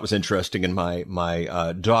I thought was interesting, and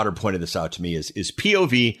my daughter pointed this out to me, is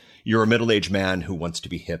POV. You're a middle-aged man who wants to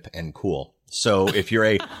be hip and cool. So if you're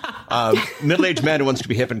a middle-aged man who wants to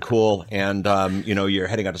be hip and cool, and you're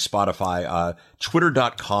heading out to Spotify,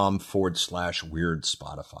 twitter.com/Weird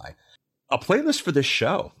Spotify, a playlist for this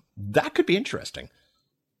show that could be interesting.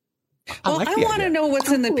 I want to know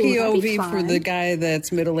what's in the POV for the guy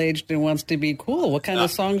that's middle-aged and wants to be cool. What kind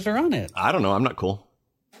of songs are on it? I don't know. I'm not cool.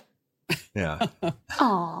 Yeah.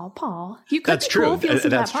 Oh, Paul, you could. That's true. Cool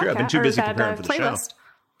That's true. I've been too busy preparing for the show.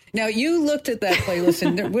 Now, you looked at that playlist,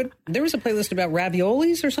 and there was a playlist about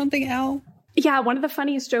raviolis or something, Al? Yeah, one of the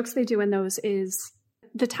funniest jokes they do in those is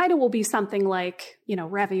the title will be something like,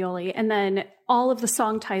 ravioli, and then all of the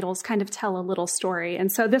song titles kind of tell a little story.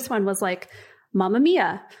 And so this one was like, Mamma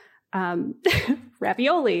Mia,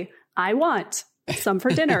 ravioli, I want some for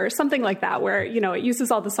dinner, or something like that, where, it uses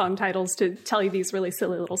all the song titles to tell you these really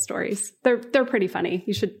silly little stories. They're pretty funny.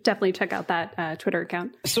 You should definitely check out that Twitter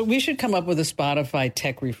account. So we should come up with a Spotify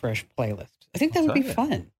Tech Refresh playlist. I think that would be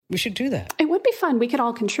fun. We should do that. It would be fun. We could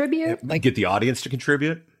all contribute. Get the audience to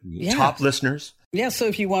contribute. Yeah. Top listeners. Yeah, so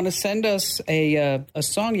if you want to send us a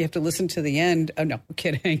song, you have to listen to the end. Oh, no, I'm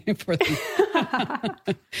kidding. You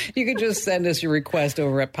can just send us your request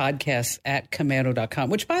over at podcasts@komando.com,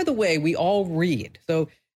 which, by the way, we all read. So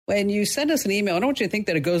when you send us an email, I don't want you to think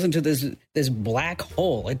that it goes into this black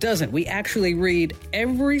hole. It doesn't. We actually read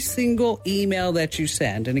every single email that you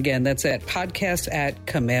send. And again, that's at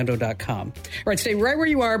podcasts@komando.com. All right, stay right where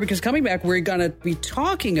you are, because coming back, we're going to be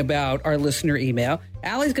talking about our listener email.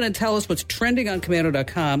 Allie's going to tell us what's trending on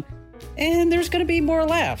komando.com. And there's going to be more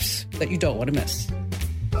laughs that you don't want to miss.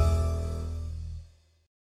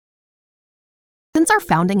 Since our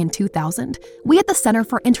founding in 2000, we at the Center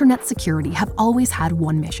for Internet Security have always had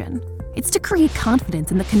one mission. It's to create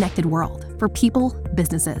confidence in the connected world for people,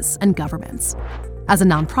 businesses, and governments. As a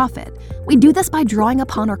nonprofit, we do this by drawing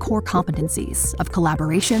upon our core competencies of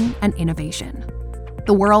collaboration and innovation.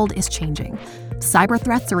 The world is changing, cyber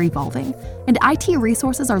threats are evolving, and IT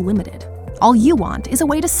resources are limited. All you want is a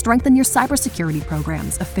way to strengthen your cybersecurity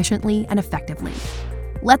programs efficiently and effectively.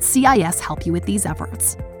 Let CIS help you with these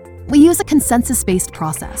efforts. We use a consensus-based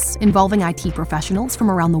process involving IT professionals from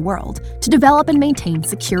around the world to develop and maintain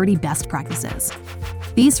security best practices.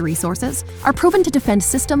 These resources are proven to defend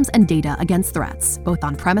systems and data against threats, both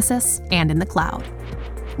on premises and in the cloud.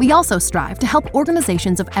 We also strive to help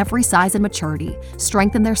organizations of every size and maturity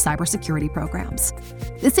strengthen their cybersecurity programs.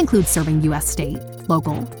 This includes serving U.S. state,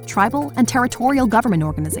 local, tribal, and territorial government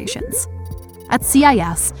organizations. At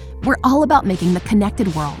CIS, we're all about making the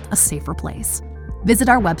connected world a safer place. Visit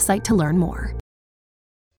our website to learn more.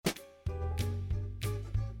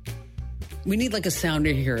 We need like a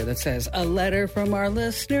sounder here that says, a letter from our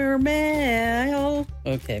listener mail.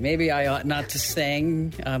 Okay, maybe I ought not to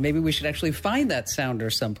sing. Maybe we should actually find that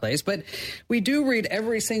sounder someplace. But we do read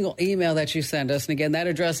every single email that you send us. And again, that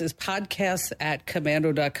address is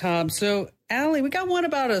podcasts@komando.com. So, Allie, we got one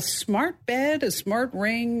about a smart bed, a smart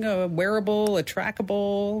ring, a wearable, a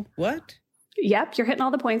trackable, what? Yep, you're hitting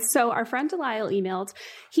all the points. So our friend Delisle emailed.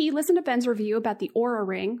 He listened to Ben's review about the Oura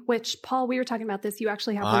Ring, which, Paul, we were talking about this. You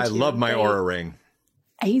actually have one too. I love my Oura Ring.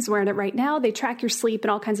 He's wearing it right now. They track your sleep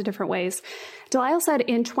in all kinds of different ways. Delisle said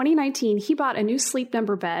in 2019, he bought a new Sleep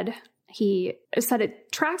Number bed. He said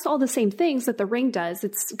it tracks all the same things that the Ring does.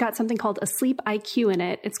 It's got something called a Sleep IQ in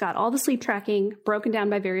it. It's got all the sleep tracking broken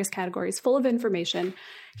down by various categories, full of information.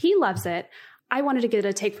 He loves it. I wanted to get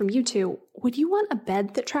a take from you two. Would you want a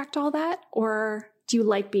bed that tracked all that? Or do you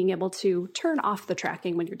like being able to turn off the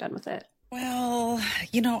tracking when you're done with it? Well,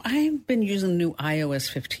 I've been using the new iOS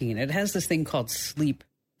 15. It has this thing called Sleep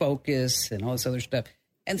Focus and all this other stuff.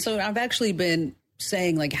 And so I've actually been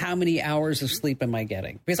saying like how many hours of sleep am I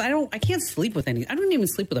getting? Because I can't sleep with any. I don't even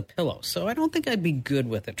sleep with a pillow, so I don't think I'd be good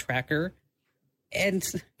with a tracker. And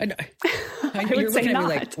would say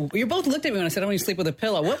not. You both looked at me when I said I don't even sleep with a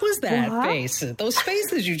pillow. What was that face? Those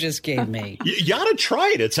faces you just gave me. You ought to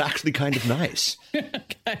try it. It's actually kind of nice.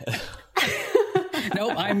 No,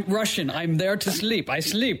 I'm Russian. I'm there to sleep. I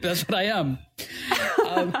sleep. That's what I am.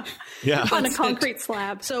 On a concrete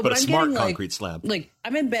slab. So, but a I'm smart getting concrete slab. Like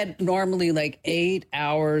I'm in bed normally like 8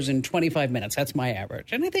 hours and 25 minutes. That's my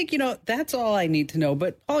average. And I think, that's all I need to know.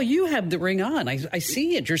 But Paul, you have the ring on. I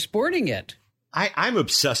see it. You're sporting it. I'm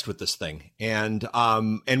obsessed with this thing. And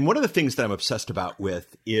one of the things that I'm obsessed about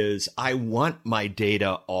with is I want my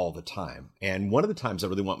data all the time. And one of the times I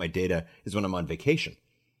really want my data is when I'm on vacation.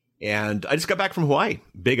 And I just got back from Hawaii,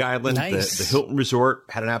 Big Island, nice. the Hilton Resort,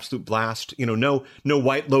 had an absolute blast. No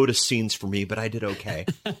White Lotus scenes for me, but I did okay.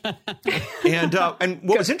 And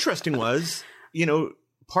what was interesting was,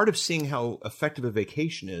 part of seeing how effective a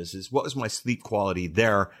vacation is what was my sleep quality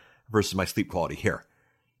there versus my sleep quality here.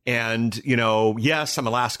 And, yes, I'm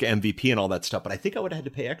Alaska MVP and all that stuff, but I think I would have had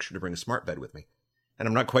to pay extra to bring a smart bed with me. And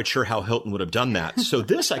I'm not quite sure how Hilton would have done that. So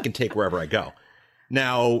this I can take wherever I go.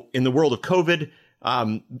 Now, in the world of COVID,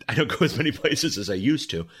 I don't go as many places as I used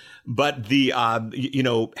to, but the,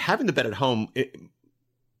 having the bed at home,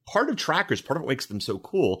 part of trackers, part of what makes them so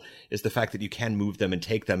cool is the fact that you can move them and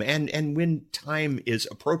take them. And when time is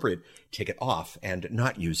appropriate, take it off and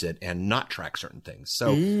not use it and not track certain things.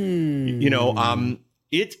 So,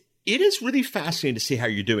 it is really fascinating to see how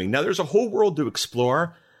you're doing. Now, there's a whole world to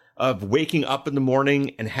explore of waking up in the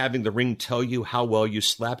morning and having the ring tell you how well you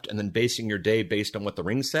slept and then basing your day based on what the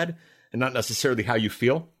ring said and not necessarily how you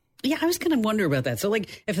feel. Yeah, I was kind of wondering about that. So,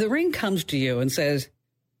 like, if the ring comes to you and says,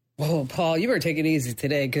 "Whoa, Paul, you better take it easy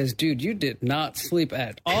today because, dude, you did not sleep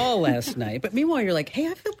at all last night." But meanwhile, you're like, "Hey,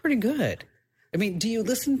 I feel pretty good." I mean, do you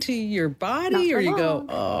listen to your body or you go,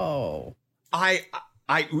 "Oh"?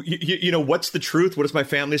 What's the truth? What does my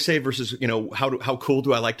family say versus, how cool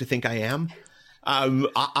do I like to think I am?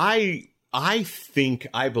 I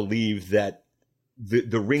believe that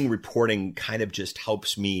the ring reporting kind of just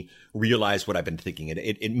helps me realize what I've been thinking.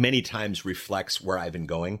 It many times reflects where I've been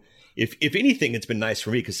going. If anything, it's been nice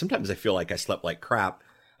for me because sometimes I feel like I slept like crap.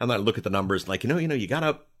 And then I look at the numbers like, you got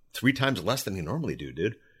up 3 times less than you normally do,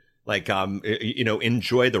 dude. Like,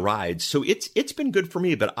 enjoy the ride. So it's been good for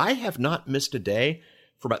me, but I have not missed a day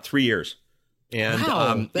for about 3 years. And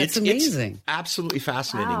wow, that's amazing. It's absolutely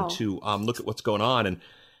fascinating to look at what's going on. And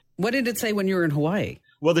what did it say when you were in Hawaii?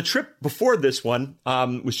 Well, the trip before this one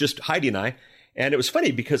was just Heidi and I. And it was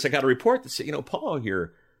funny because I got a report that said, Paul,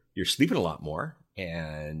 you're sleeping a lot more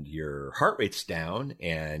and your heart rate's down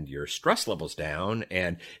and your stress level's down.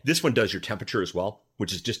 And this one does your temperature as well,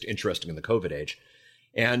 which is just interesting in the COVID age.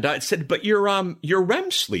 And it said, but your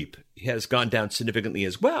REM sleep has gone down significantly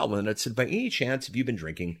as well. And it said, by any chance, have you been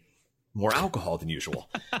drinking more alcohol than usual?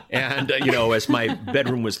 And, as my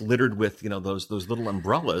bedroom was littered with, those little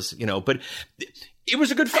umbrellas, but it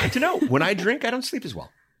was a good fact to know. When I drink, I don't sleep as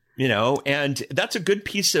well, and that's a good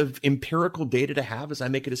piece of empirical data to have as I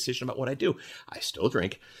make a decision about what I do. I still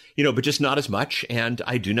drink, but just not as much. And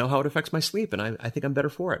I do know how it affects my sleep. And I think I'm better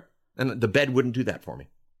for it. And the bed wouldn't do that for me.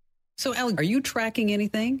 So, Ellie, are you tracking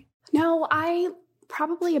anything? No,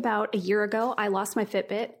 probably about a year ago, I lost my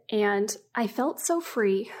Fitbit and I felt so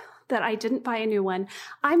free that I didn't buy a new one.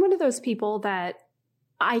 I'm one of those people that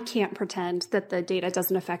I can't pretend that the data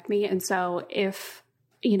doesn't affect me. And so if,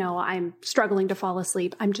 I'm struggling to fall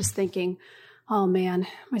asleep, I'm just thinking, oh man,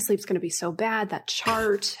 my sleep's going to be so bad. That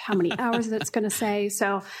chart, how many hours that's going to say.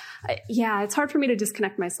 So yeah, it's hard for me to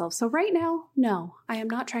disconnect myself. So right now, no, I am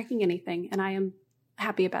not tracking anything and I am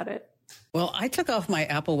happy about it. Well, I took off my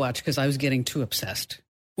Apple Watch because I was getting too obsessed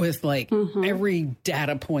with every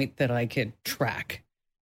data point that I could track.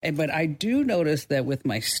 But I do notice that with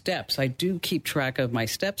my steps, I do keep track of my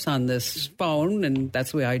steps on this phone, and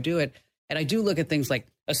that's the way I do it. And I do look at things like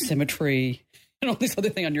asymmetry and all these other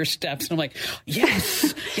things on your steps. And I'm like,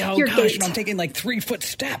 yes, I'm taking 3-foot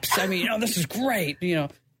steps. I mean, this is great,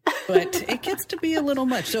 But it gets to be a little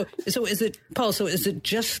much. So is it, Paul, is it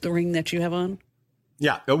just the ring that you have on?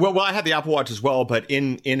 Yeah. Well, I have the Apple Watch as well, but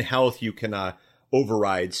in health, you can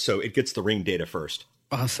override. So it gets the ring data first.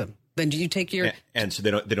 Awesome. Then do you take your... And so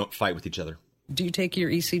they don't fight with each other. Do you take your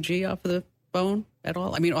ECG off the phone at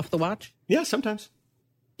all? I mean, off the watch? Yeah, sometimes.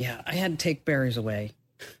 Yeah, I had to take Barry's away.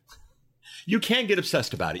 You can get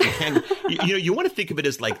obsessed about it. You can, you want to think of it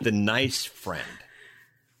as like the nice friend,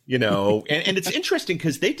 and it's interesting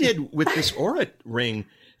because they did with this Oura ring,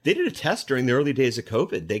 they did a test during the early days of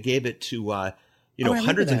COVID. They gave it to,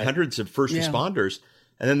 hundreds and hundreds of first responders.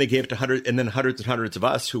 And then they gave it to hundreds and hundreds of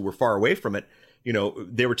us who were far away from it. You know,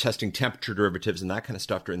 they were testing temperature derivatives and that kind of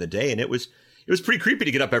stuff during the day. And it was pretty creepy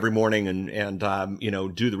to get up every morning and you know,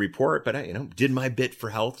 do the report. But I, you know, did my bit for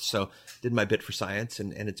health. So did my bit for science.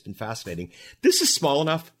 And it's been fascinating. This is small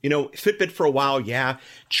enough, you know, Fitbit for a while. Yeah.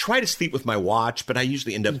 Try to sleep with my watch, but I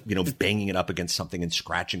usually end up, you know, banging it up against something and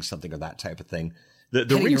scratching something or that type of thing. The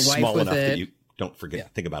ring's small enough that you don't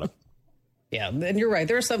think about it. Yeah. And you're right.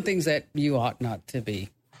 There are some things that you ought not to be,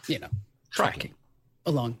 you know, tracking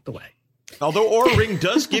along the way. Although Oura Ring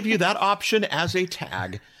does give you that option as a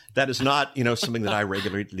tag. That is not, you know, something that I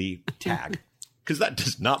regularly tag, because that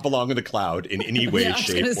does not belong in the cloud in any way,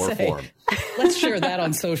 shape, or form. Let's share that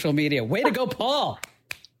on social media. Way to go, Paul.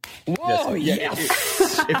 Whoa,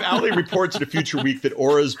 yes. If Ali reports in a future week that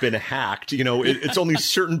Aura's been hacked, you know, it's only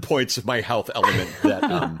certain points of my health element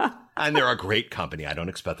that, and they're a great company. I don't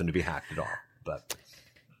expect them to be hacked at all. But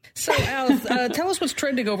so, Al, tell us what's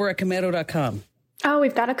trending over at Komando.com. Oh,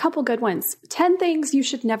 we've got a couple good ones. 10 things you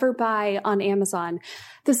should never buy on Amazon.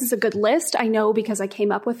 This is a good list. I know because I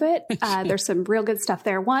came up with it. There's some real good stuff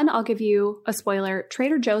there. One, I'll give you a spoiler.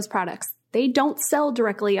 Trader Joe's products. They don't sell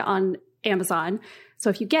directly on Amazon.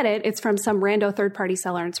 So if you get it, it's from some rando third-party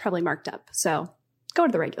seller and it's probably marked up. So go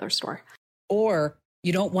to the regular store. Or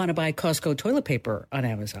you don't want to buy Costco toilet paper on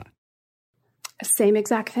Amazon. Same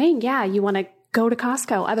exact thing. Yeah, you want to go to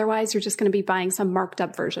Costco. Otherwise, you're just going to be buying some marked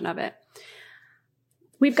up version of it.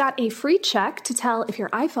 We've got a free check to tell if your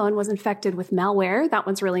iPhone was infected with malware. That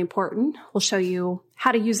one's really important. We'll show you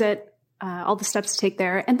how to use it, all the steps to take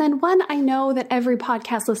there. And then one I know that every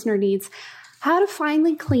podcast listener needs, how to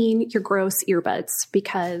finally clean your gross earbuds,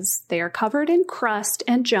 because they are covered in crust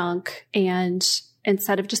and junk. And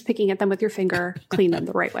instead of just picking at them with your finger, clean them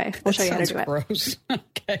the right way. We'll show you how to do it. Gross.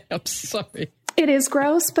 Okay, I'm sorry. It is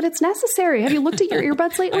gross, but it's necessary. Have you looked at your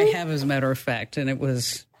earbuds lately? I have, as a matter of fact, and it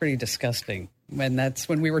was pretty disgusting. And that's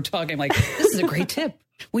when we were talking, like, this is a great tip.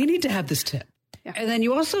 We need to have this tip. Yeah. And then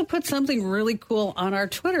you also put something really cool on our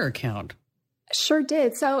Twitter account. Sure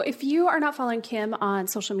did. So if you are not following Kim on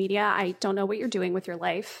social media, I don't know what you're doing with your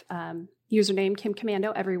life. Username Kim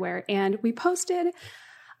Komando everywhere. And we posted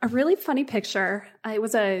a really funny picture. It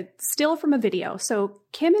was a still from a video. So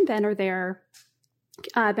Kim and Ben are there.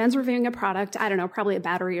 Ben's reviewing a product, I don't know, probably a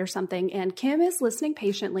battery or something. And Kim is listening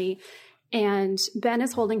patiently. And Ben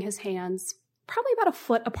is holding his hands probably about a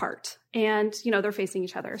foot apart. And, you know, they're facing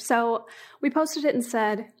each other. So we posted it and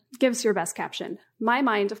said, give us your best caption. My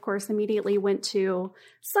mind, of course, immediately went to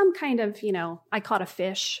some kind of, you know, I caught a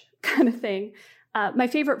fish kind of thing. My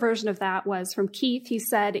favorite version of that was from Keith. He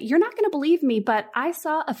said, you're not going to believe me, but I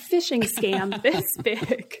saw a phishing scam this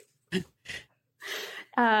big.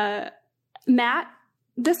 Matt,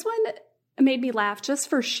 this one made me laugh just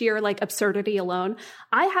for sheer like absurdity alone.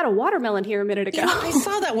 I had a watermelon here a minute ago. Yeah, I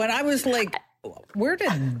saw that one. I was like, where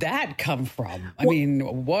did that come from? I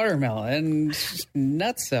mean, watermelon,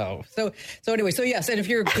 nutso. So anyway, so yes. And if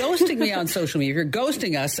you're ghosting me on social media, if you're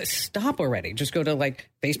ghosting us, stop already. Just go to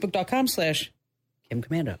like Facebook.com/Kim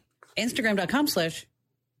Komando, Instagram.com/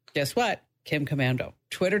 guess what? Kim Komando,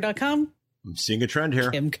 Twitter.com. I'm seeing a trend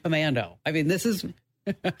here. Kim Komando. I mean, this is,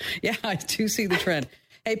 yeah, I do see the trend.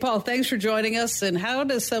 Hey, Paul, thanks for joining us. And how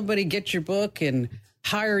does somebody get your book and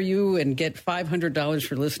hire you and get $500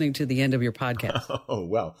 for listening to the end of your podcast? Oh,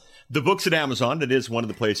 well, the book's at Amazon. It is one of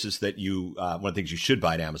the places that you, one of the things you should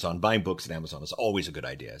buy at Amazon. Buying books at Amazon is always a good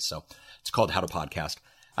idea. So it's called How to Podcast.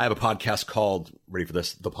 I have a podcast called, ready for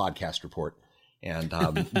this, The Podcast Report. And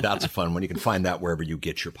that's a fun one. You can find that wherever you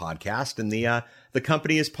get your podcast. And the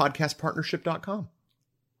company is podcastpartnership.com.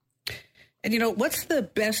 And, you know, what's the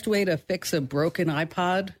best way to fix a broken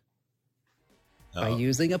iPod? By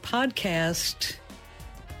using a podcast.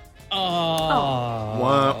 Oh,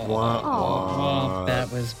 that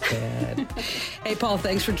was bad. Hey, Paul,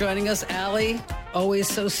 thanks for joining us. Allie, always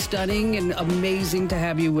so stunning and amazing to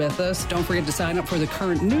have you with us. Don't forget to sign up for the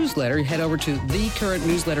Current newsletter. Head over to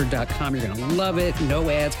thecurrentnewsletter.com. You're going to love it. No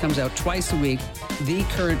ads. Comes out twice a week.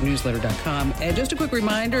 thecurrentnewsletter.com. And just a quick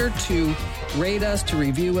reminder to rate us, to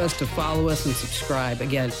review us, to follow us, and subscribe.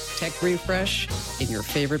 Again, Tech Refresh in your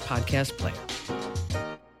favorite podcast player.